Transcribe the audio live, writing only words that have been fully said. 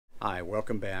Hi,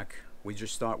 welcome back. We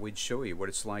just thought we'd show you what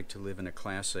it's like to live in a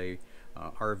Class A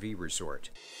RV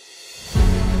resort.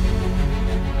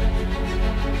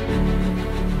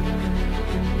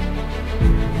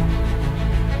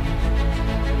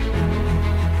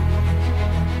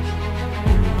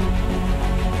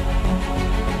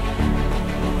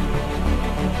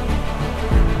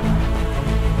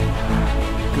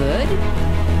 Good.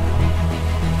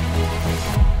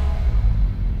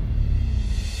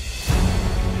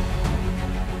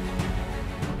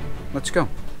 Let's go.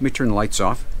 Let me turn the lights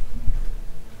off.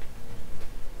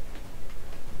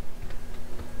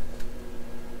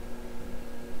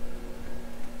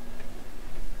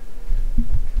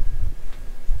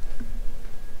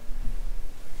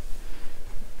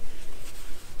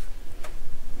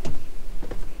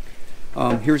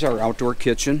 Here's our outdoor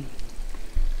kitchen.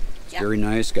 It's very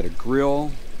nice. Got a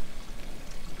grill,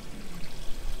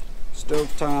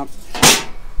 stovetop,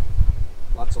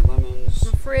 lots of lemons.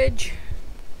 Fridge,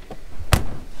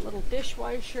 little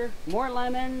dishwasher, more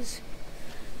lemons.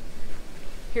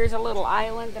 Here's a little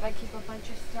island that I keep a bunch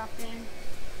of stuff in.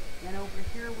 Then over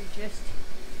here we just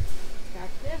got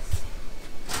this,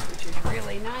 which is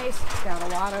really nice. It's got a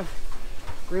lot of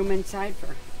room inside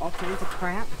for all kinds of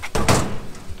crap.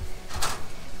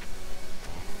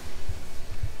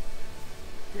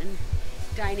 And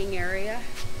dining area.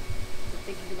 We're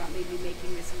thinking about maybe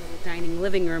making this a little dining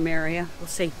living room area. We'll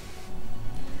see.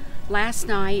 Last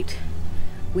night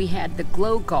we had the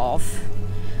glow golf,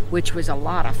 which was a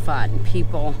lot of fun.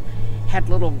 People had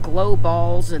little glow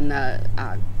balls, and the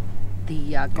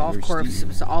golf course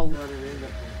was all.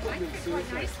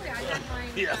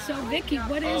 So Vicki,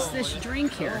 what is this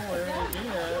drink here?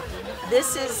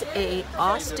 This is a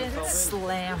Austin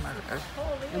Slammer.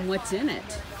 And what's in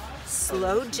it?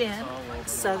 Slow gin,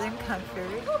 Southern Comfort,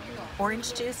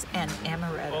 orange juice, and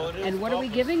amaretto. And what are we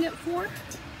giving it for?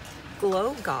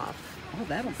 Glow golf. Oh,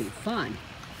 that'll be fun.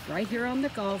 Right here on the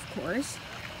golf course.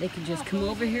 They can just come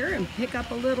over here and pick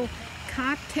up a little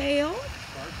cocktail.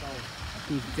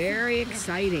 Be very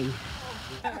exciting.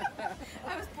 I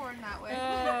was born that way.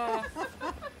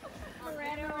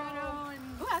 Amaretto and...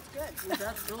 Oh, that's good.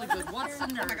 That's really good. What's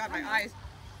in there? Oh my God, my eyes.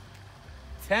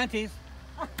 Panties.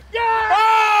 Yeah!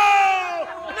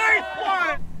 Oh! Nice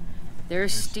one!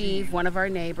 There's Steve, one of our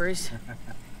neighbors.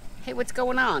 Hey, what's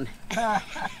going on?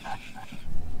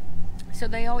 So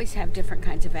they always have different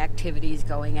kinds of activities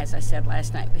going. As I said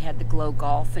last night, we had the glow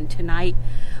golf, and tonight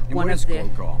And what is glow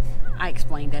golf? I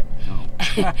explained it. Oh.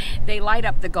 They light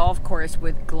up the golf course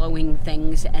with glowing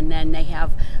things, and then they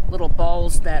have little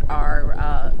balls that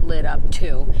are lit up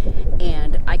too.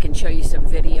 And I can show you some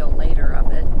video later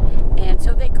of it. And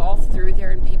so they golf through there,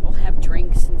 and people have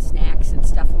drinks and snacks and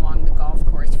stuff along the golf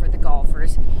course for the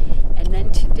golfers. And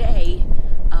then today,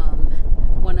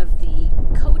 one of the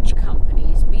coach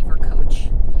companies, Beaver Coach,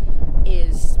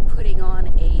 is putting on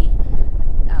a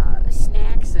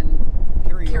snacks and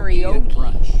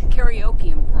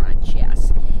karaoke and brunch,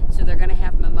 yes. So they're going to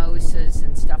have mimosas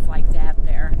and stuff like that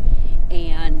there,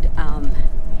 and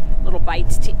little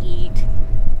bites to eat,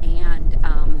 and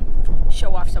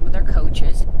show off some of their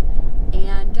coaches.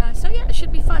 And so yeah, it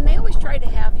should be fun. They always try to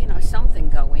have, you know, something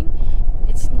going.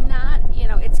 It's not, you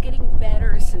know, it's getting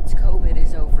better since COVID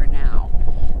is over now,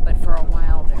 but for a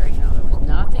while there, you know, there was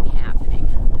nothing happening.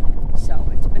 So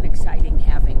it's been exciting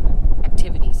having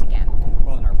activities again.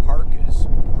 Well, and our park is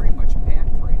pretty much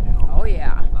packed right now. Oh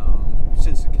yeah.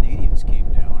 Since the Canadians came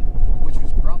down, which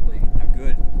was probably a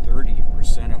good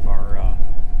 30% of our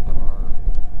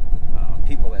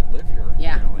people that live here,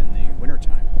 Yeah. you know, in the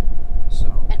wintertime.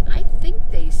 So. And I think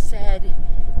they said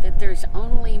that there's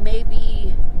only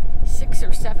maybe 6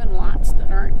 or 7 lots that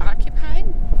aren't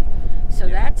occupied. So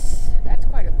Yeah. that's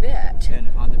quite a bit. And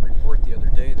on the report the other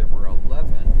day, there were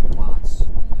 11 lots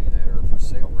only that are for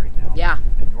sale right now. Yeah.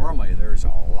 And normally there's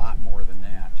a lot more than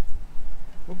that.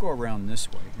 We'll go around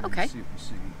this way here Okay. and see what we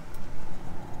see.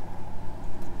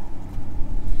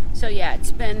 So yeah,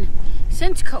 it's been,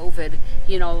 since COVID,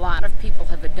 you know, a lot of people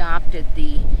have adopted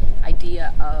the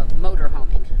idea of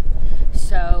motorhoming.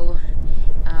 So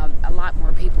a lot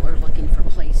more people are looking for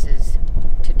places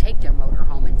to take their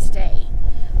motorhome and stay,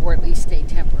 or at least stay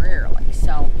temporarily.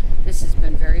 So this has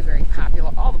been very, very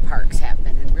popular. All the parks have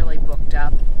been, and really booked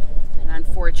up. And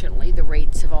unfortunately, the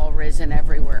rates have all risen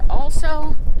everywhere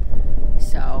also.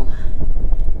 So,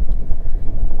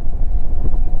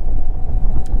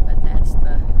 but that's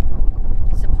the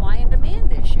supply and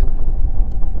demand issue.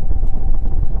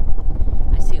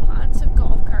 I see lots of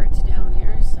golf carts down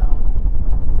here, so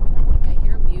I think I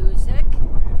hear music.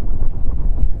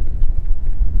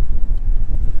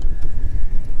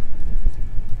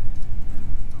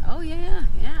 Oh yeah,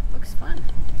 yeah, look fun.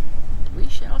 We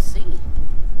shall see.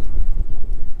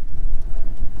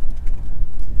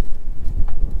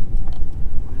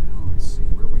 Well, let's see,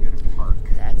 where are we going to park?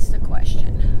 That's the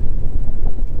question.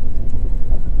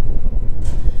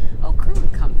 Oh, Crew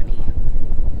Company.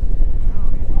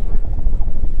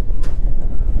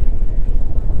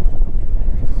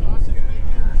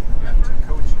 Got two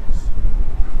coaches.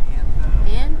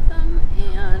 Anthem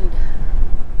and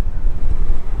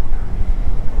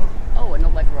oh, an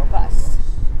Allegro Bus.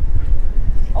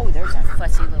 Oh, there's a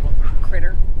fussy little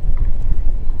critter.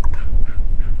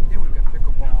 Yeah, we've got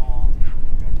pickleball,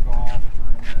 we've got golf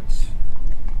tournaments.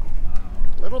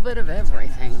 A little bit of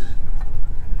everything.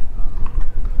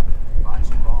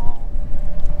 Bocce ball.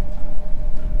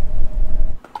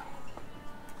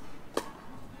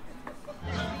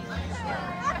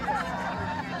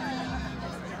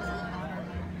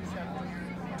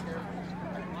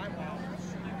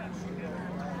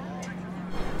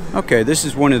 Okay, this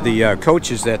is one of the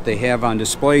coaches that they have on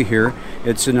display here.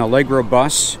 It's an Allegro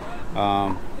Bus.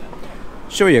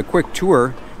 Show you a quick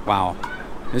tour. Wow,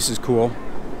 this is cool.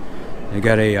 They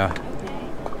got a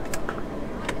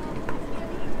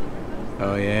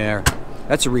oh yeah,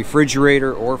 that's a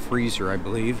refrigerator or freezer, I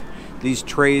believe. These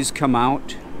trays come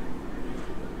out.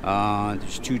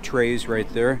 There's two trays right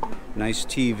there. Nice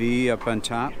TV up on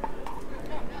top.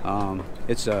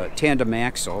 It's a tandem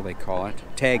axle, they call it,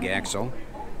 tag axle.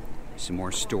 Some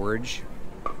more storage.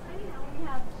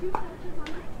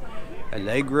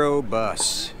 Allegro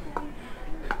Bus.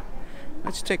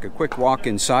 Let's take a quick walk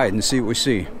inside and see what we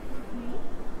see.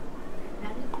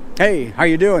 Hey, how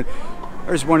you doing?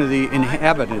 There's one of the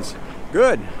inhabitants.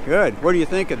 Good, good. What do you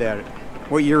think of that?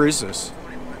 What year is this?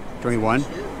 21?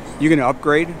 You gonna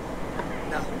upgrade?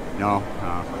 No.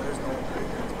 No.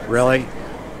 Really?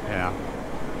 Yeah.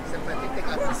 Except I think they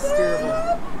got the steerable.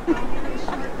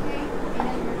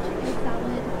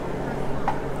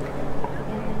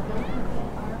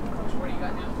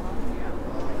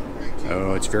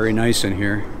 Oh, it's very nice in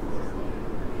here.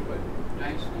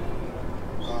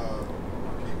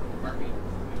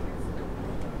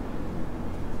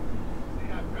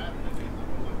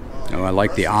 Oh, I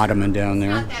like the ottoman down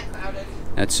there.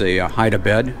 That's a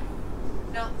hide-a-bed.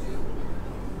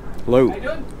 Hello.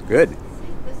 Good. So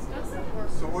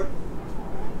what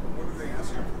are they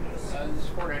asking for this? This is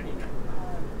 $4.99.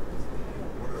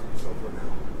 What are we sell for now?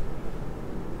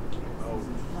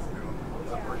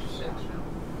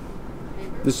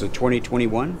 This is a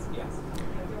 2021? Yes.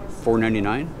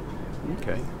 $4.99?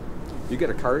 Okay. You get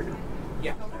a card?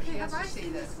 Yeah. Okay, have I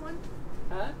seen this one?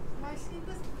 Huh? Have I seen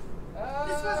this?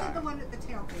 This wasn't the one at the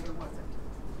tailgater, was it?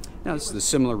 Now, this is the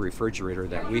similar refrigerator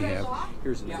that we have.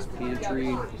 Here's a nice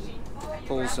pantry.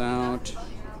 Pulls out.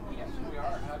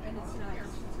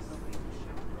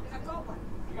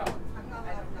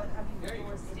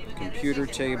 Computer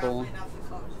table.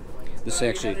 This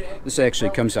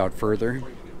actually comes out further.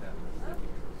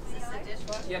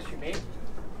 Yes, you may.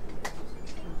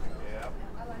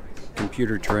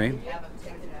 Computer tray.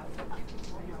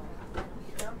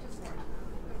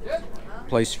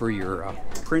 Place for your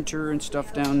printer and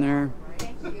stuff down there.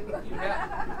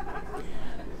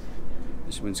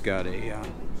 This one's got a,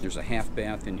 there's a half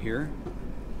bath in here.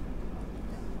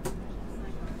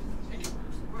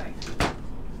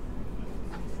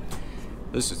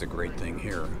 This is a great thing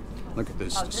here. Look at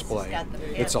this display.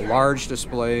 It's a large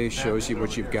display, shows you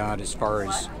what you've got as far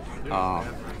as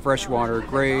freshwater,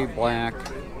 gray, black,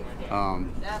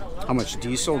 how much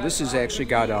diesel. This has actually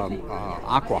got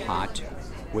Aqua Hot,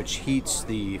 which heats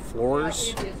the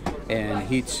floors and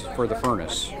heats for the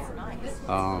furnace.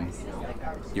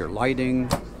 Your lighting.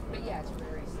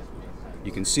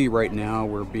 You can see right now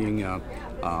we're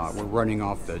running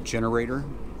off the generator.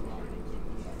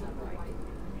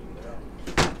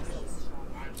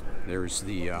 There's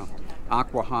the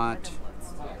Aqua Hot.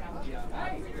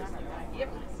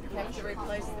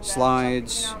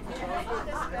 Slides.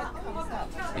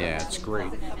 Yeah, it's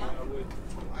great.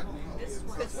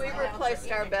 Because we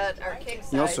replaced our bed, our king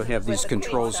size. You also have these with a queen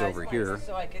controls size over one, here,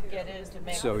 so I could get in to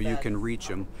make so the you bed. can reach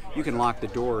them. You can lock the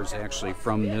doors actually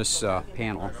from this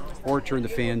panel, or turn the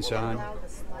fans on.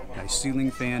 Nice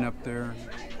ceiling fan up there.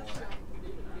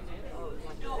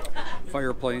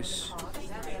 Fireplace.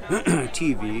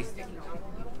 TV.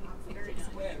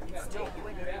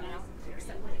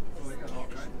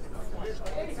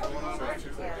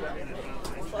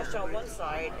 Flush on one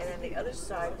side, and then the other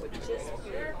side would just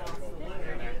be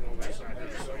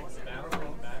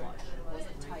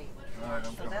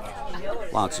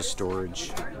Lots of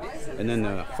storage. And then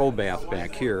the full bath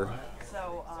back here.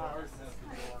 so.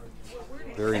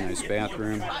 Very nice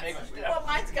bathroom.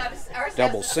 mine's got ours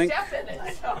Double has a sink. step in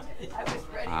it, so I was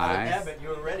ready. Aye. You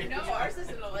were ready. No, ours is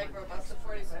an Allegro Bus, the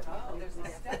 45. Oh, there's a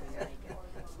step in it.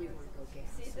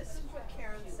 See, this is what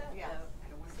Karen said, though.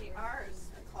 See, ours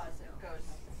closet goes,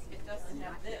 it doesn't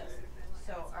have this.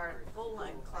 So our full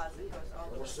line closet goes all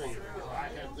the way See, through. if I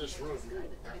had this room,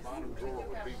 that bottom drawer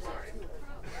would be mine.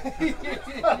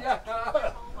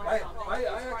 I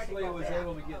actually was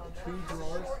able to get 2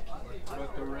 drawers,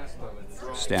 but the rest of it.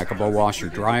 Stackable washer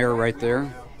dryer right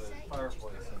there.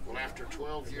 Fireplace. Well, after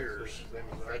 12 years, then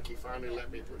Becky finally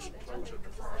let me put some clothes in the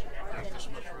closet. I've got this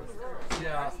much room.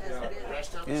 Yeah, yeah. The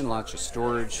rest of And lots of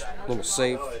storage, little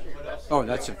safe. Oh,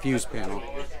 that's a fuse panel.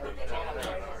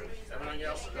 everything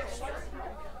else is upstairs.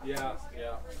 Yeah,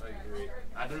 yeah, I agree.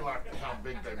 I do like how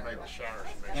big they made the showers.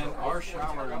 And our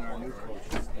shower in our new coach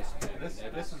is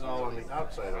This is all on the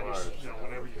outside of ours. You know,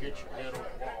 whenever you hit your head on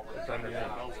the wall, it's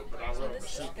underneath over. But I love to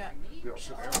sit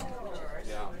everywhere.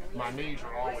 yeah. My knees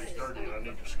are always dirty, and I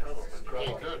need to scrub them. And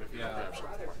you ain't good if you don't have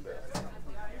something like that.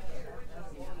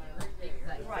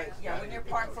 Right, yeah, when you're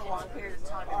parked for a long period of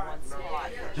time in one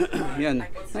spot. Yeah, and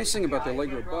nice thing about the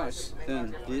Allegro Bus,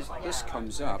 then this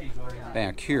comes up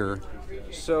back here,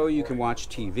 so you can watch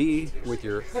TV with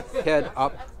your head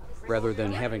up rather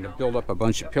than having to build up a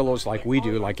bunch of pillows like we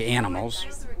do, like animals.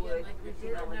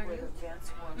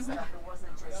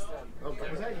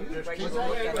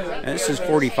 And this is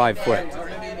 45 foot.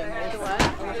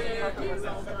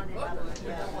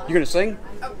 You gonna sing?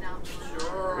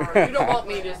 You don't want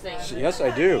me to sing. Yes, I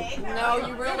do. No,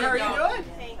 you really don't.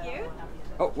 Thank you.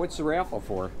 Oh, what's the raffle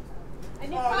for? We're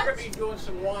gonna be doing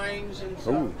some wines and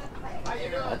stuff. Ooh,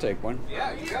 I'll take one.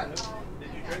 Yeah, you got it.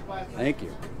 Thank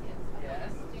you.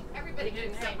 Everybody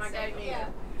can sing my idea.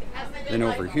 Then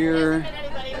over here,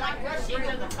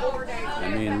 I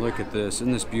mean, look at this.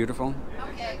 Isn't this beautiful?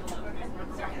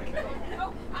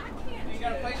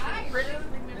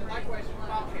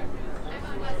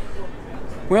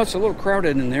 Well, it's a little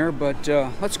crowded in there, but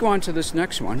let's go on to this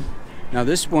next one. Now,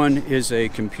 this one is a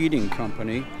competing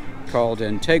company called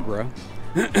Entegra.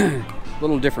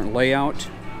 Little different layout.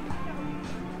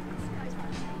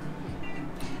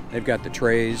 They've got the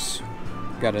trays,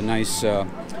 got a nice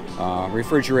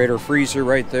refrigerator freezer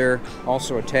right there,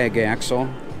 also a tag axle,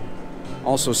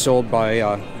 also sold by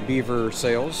Beaver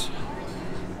Sales.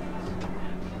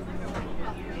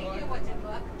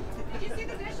 Did you see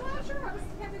the dishwasher? I was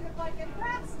kind of like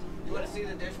impressed. You want to see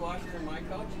the dishwasher in my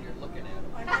coach? You're looking at it.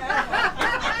 I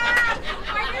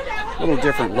knew that was Little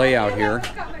different layout here.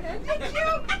 coming in. Thank you.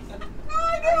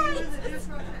 Oh, good.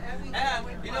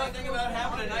 And you know the thing about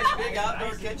having a nice big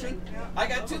outdoor kitchen? I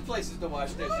got 2 places to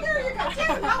wash dishes. Oh, there you go,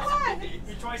 too. Not one.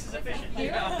 You're twice as efficient.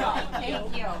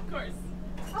 Thank you. Of course.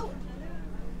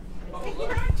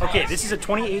 Okay, this is a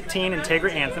 2018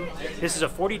 Entegra Anthem. This is a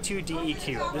 42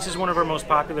 DEQ. This is one of our most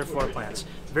popular floor plans.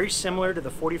 Very similar to the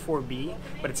 44B,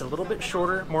 but it's a little bit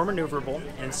shorter, more maneuverable,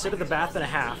 and instead of the bath and a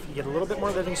half, you get a little bit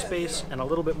more living space and a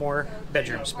little bit more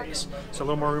bedroom space. So a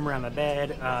little more room around the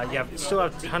bed. You still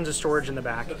have tons of storage in the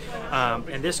back.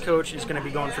 And this coach is going to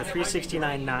be going for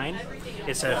 $369,900.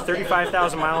 It's a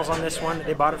 35,000 miles on this one.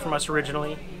 They bought it from us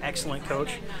originally. Excellent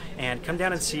coach. And come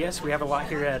down and see us. We have a lot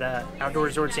here at Outdoor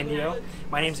Resorts Indio.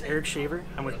 My name's Eric Shaver.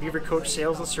 I'm with Beaver Coach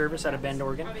Sales and Service out of Bend,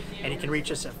 Oregon. And you can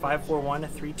reach us at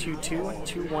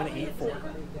 541-322-2184.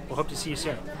 We'll hope to see you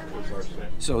soon.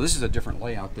 So this is a different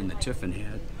layout than the Tiffin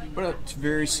had, but it's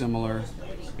very similar,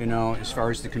 you know, as far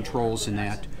as the controls and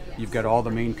that. You've got all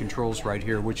the main controls right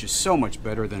here, which is so much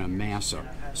better than a mass of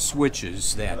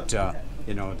switches that,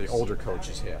 you know, the older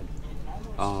coaches had.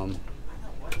 A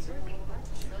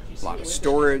lot of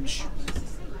storage.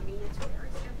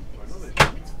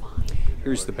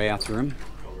 Here's the bathroom.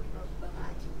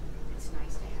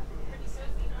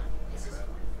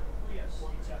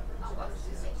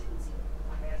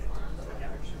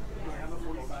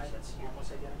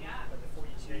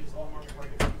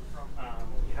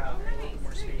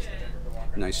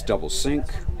 Nice double sink.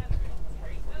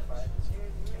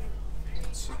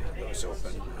 Let's see how those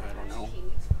open. I don't know.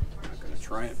 I'm not going to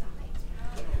try it.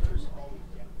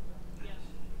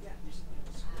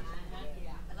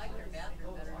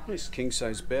 Nice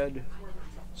king-size bed.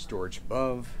 Storage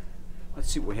above. Let's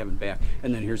see what we have in back.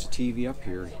 And then here's a TV up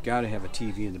here. You got to have a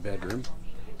TV in the bedroom.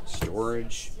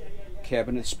 Storage.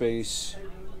 Cabinet space.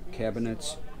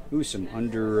 Cabinets. Ooh, some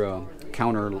under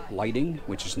counter lighting,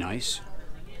 which is nice.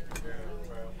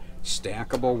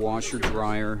 Stackable washer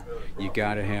dryer. You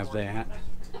got to have that.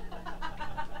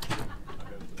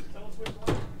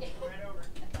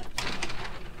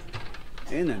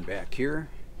 And then back here,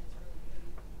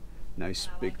 nice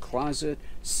big closet,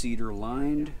 cedar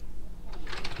lined.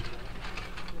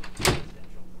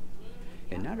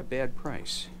 not a bad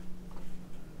price.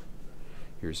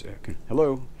 Here's a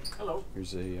hello. Hello.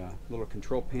 Here's a little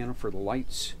control panel for the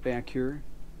lights back here.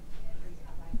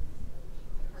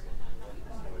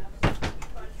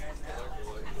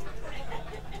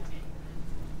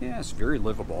 Yeah, it's very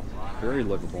livable. Very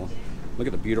livable. Look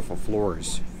at the beautiful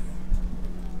floors.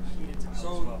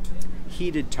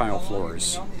 Heated tile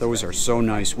floors. Those are so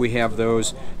nice. We have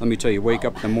those. Let me tell you, wake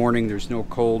up in the morning, there's no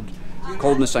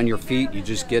coldness on your feet. You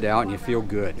just get out and you feel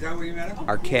good.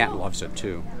 Our cat loves it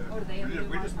too.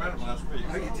 We just met him last week.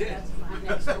 Oh, you did?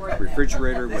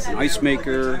 Refrigerator with an ice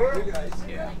maker.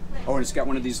 Yeah. Oh, and it's got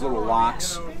one of these little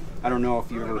locks. I don't know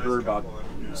if you've ever heard about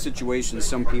situations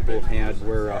some people have had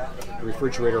where a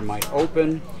refrigerator might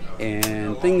open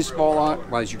and things fall out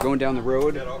while you're going down the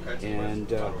road, and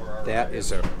that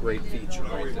is a great feature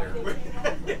right there.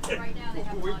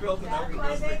 We built it up the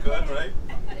best we could, right?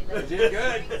 You did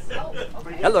good.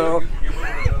 Hello.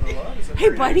 Hey,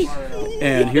 buddy.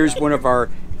 And here's one of our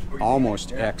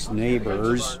almost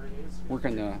ex-neighbors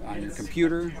working on your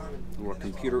computer.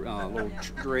 A little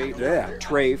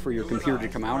tray for your computer to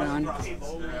come out on.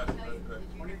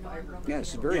 Yeah,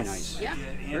 this is very nice. Yeah.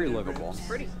 Very livable.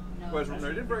 Pretty. They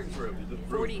didn't break through.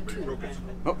 42.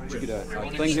 Oh, did you get a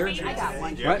thing here? I got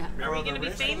one. What? Are we going to be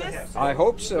famous? I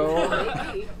hope so.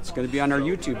 It's going to be on our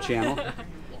YouTube channel.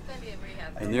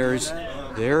 And there is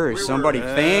somebody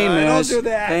famous. Don't do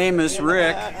that. Famous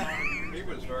Rick. He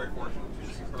was very fortunate.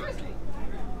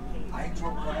 I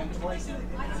drove by twice.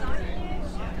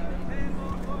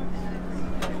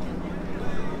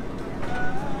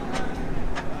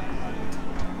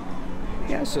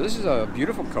 Yeah, so this is a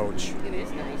beautiful coach. It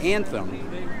is nice. Anthem.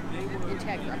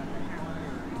 Entegra.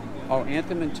 Oh,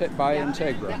 Anthem by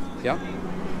Entegra. Yeah.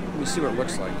 Let me see what it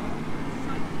looks like.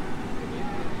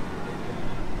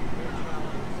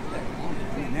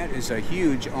 Man, that is a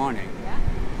huge awning.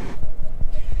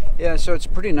 Yeah, so it's a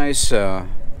pretty nice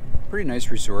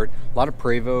resort. A lot of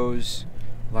Prevos,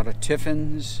 a lot of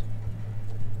Tiffins,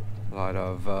 a lot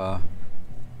of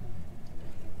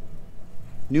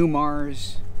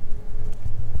Newmars.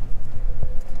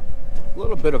 A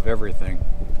little bit of everything.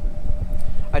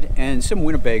 And some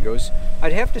Winnebagos.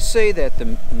 I'd have to say that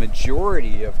the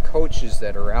majority of coaches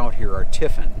that are out here are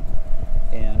Tiffin.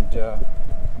 And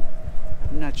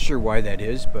I'm not sure why that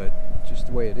is, but just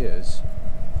the way it is.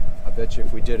 I bet you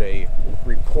if we did a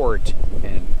report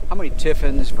and how many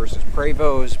Tiffins versus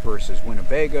Prevos versus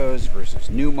Winnebagos versus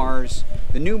Newmars,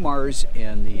 the Newmars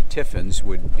and the Tiffins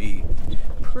would be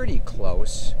pretty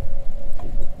close.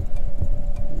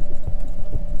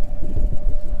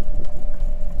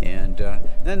 And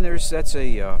then I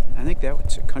think that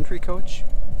was a country coach,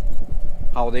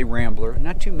 Holiday Rambler.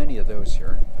 Not too many of those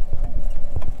here.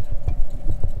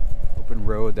 Open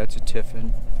Road, that's a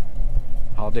Tiffin.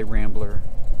 Holiday Rambler,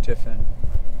 Tiffin.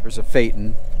 There's a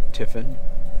Phaeton, Tiffin.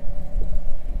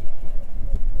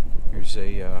 Here's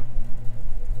a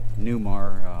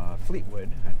Newmar Fleetwood,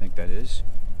 I think that is.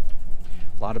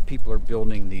 A lot of people are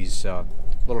building these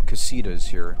little casitas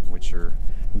here, which are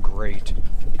great.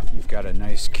 You've got a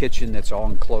nice kitchen that's all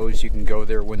enclosed. You can go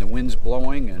there when the wind's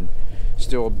blowing and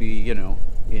still be, you know,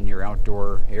 in your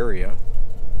outdoor area.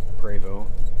 Prevo.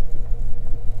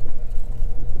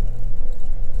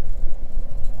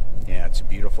 Yeah, it's a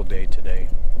beautiful day today.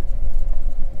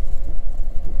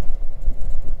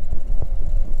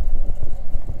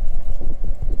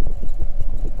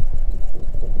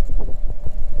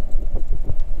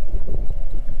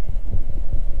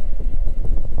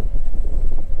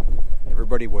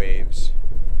 Everybody waves.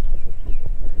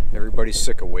 Everybody's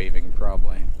sick of waving,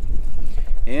 probably.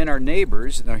 And our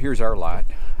neighbors, now here's our lot.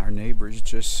 Our neighbors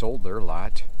just sold their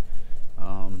lot.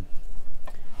 I'm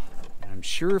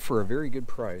sure for a very good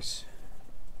price.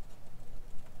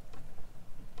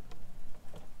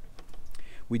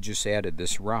 We just added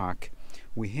this rock.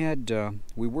 We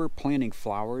were planting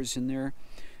flowers in there,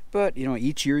 but you know,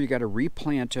 each year you got to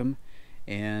replant them,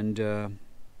 and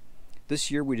this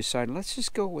year we decided let's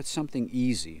just go with something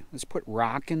easy. Let's put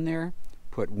rock in there,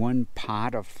 put one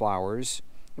pot of flowers,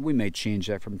 and we may change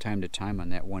that from time to time on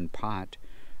that one pot,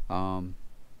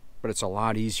 but it's a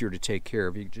lot easier to take care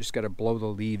of. You just got to blow the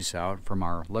leaves out from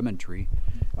our lemon tree.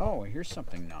 Oh, here's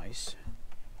something nice.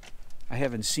 I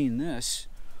haven't seen this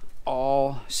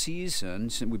all season,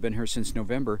 since we've been here since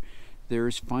November.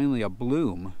 There's finally a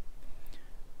bloom.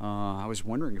 I was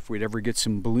wondering if we'd ever get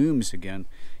some blooms again.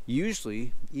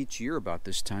 Usually, each year about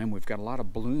this time, we've got a lot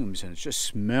of blooms, and it just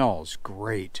smells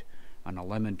great on a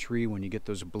lemon tree when you get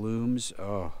those blooms.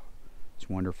 Oh, it's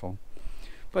wonderful.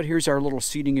 But here's our little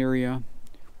seating area.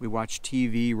 We watch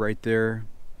TV right there.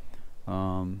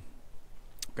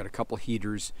 Got a couple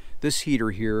heaters. This heater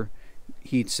here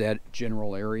heats that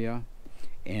general area,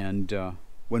 and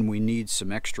when we need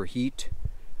some extra heat,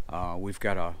 we've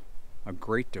got a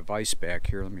great device back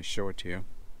here. Let me show it to you.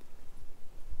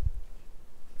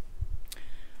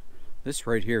 This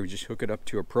right here, we just hook it up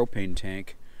to a propane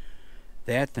tank.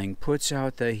 That thing puts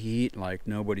out the heat like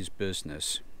nobody's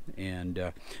business.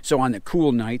 And so on the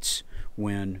cool nights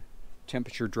when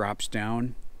temperature drops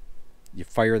down, you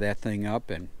fire that thing up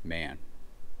and man,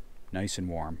 nice and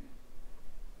warm.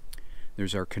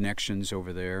 There's our connections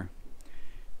over there.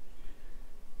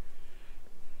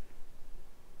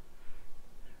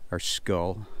 Our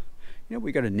skull. You know,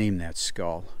 we got to name that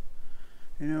skull.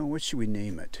 You know, what should we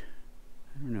name it?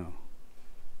 I don't know.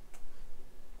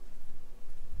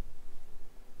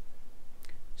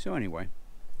 So anyway,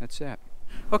 that's that.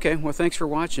 Okay, well, thanks for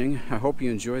watching. I hope you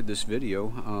enjoyed this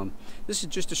video. This is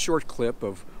just a short clip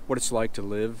of what it's like to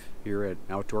live here at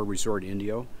Outdoor Resort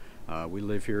Indio. We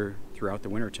live here throughout the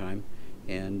wintertime,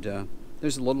 and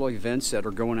there's little events that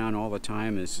are going on all the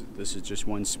time. This is just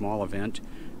one small event.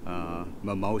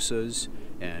 Mimosas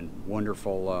and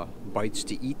wonderful bites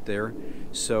to eat there.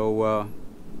 So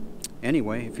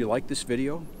anyway, if you like this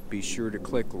video, be sure to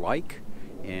click like.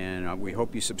 And we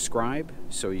hope you subscribe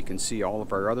so you can see all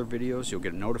of our other videos. You'll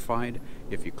get notified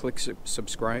if you click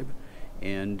subscribe.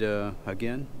 And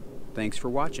again, thanks for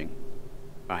watching.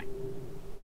 Bye.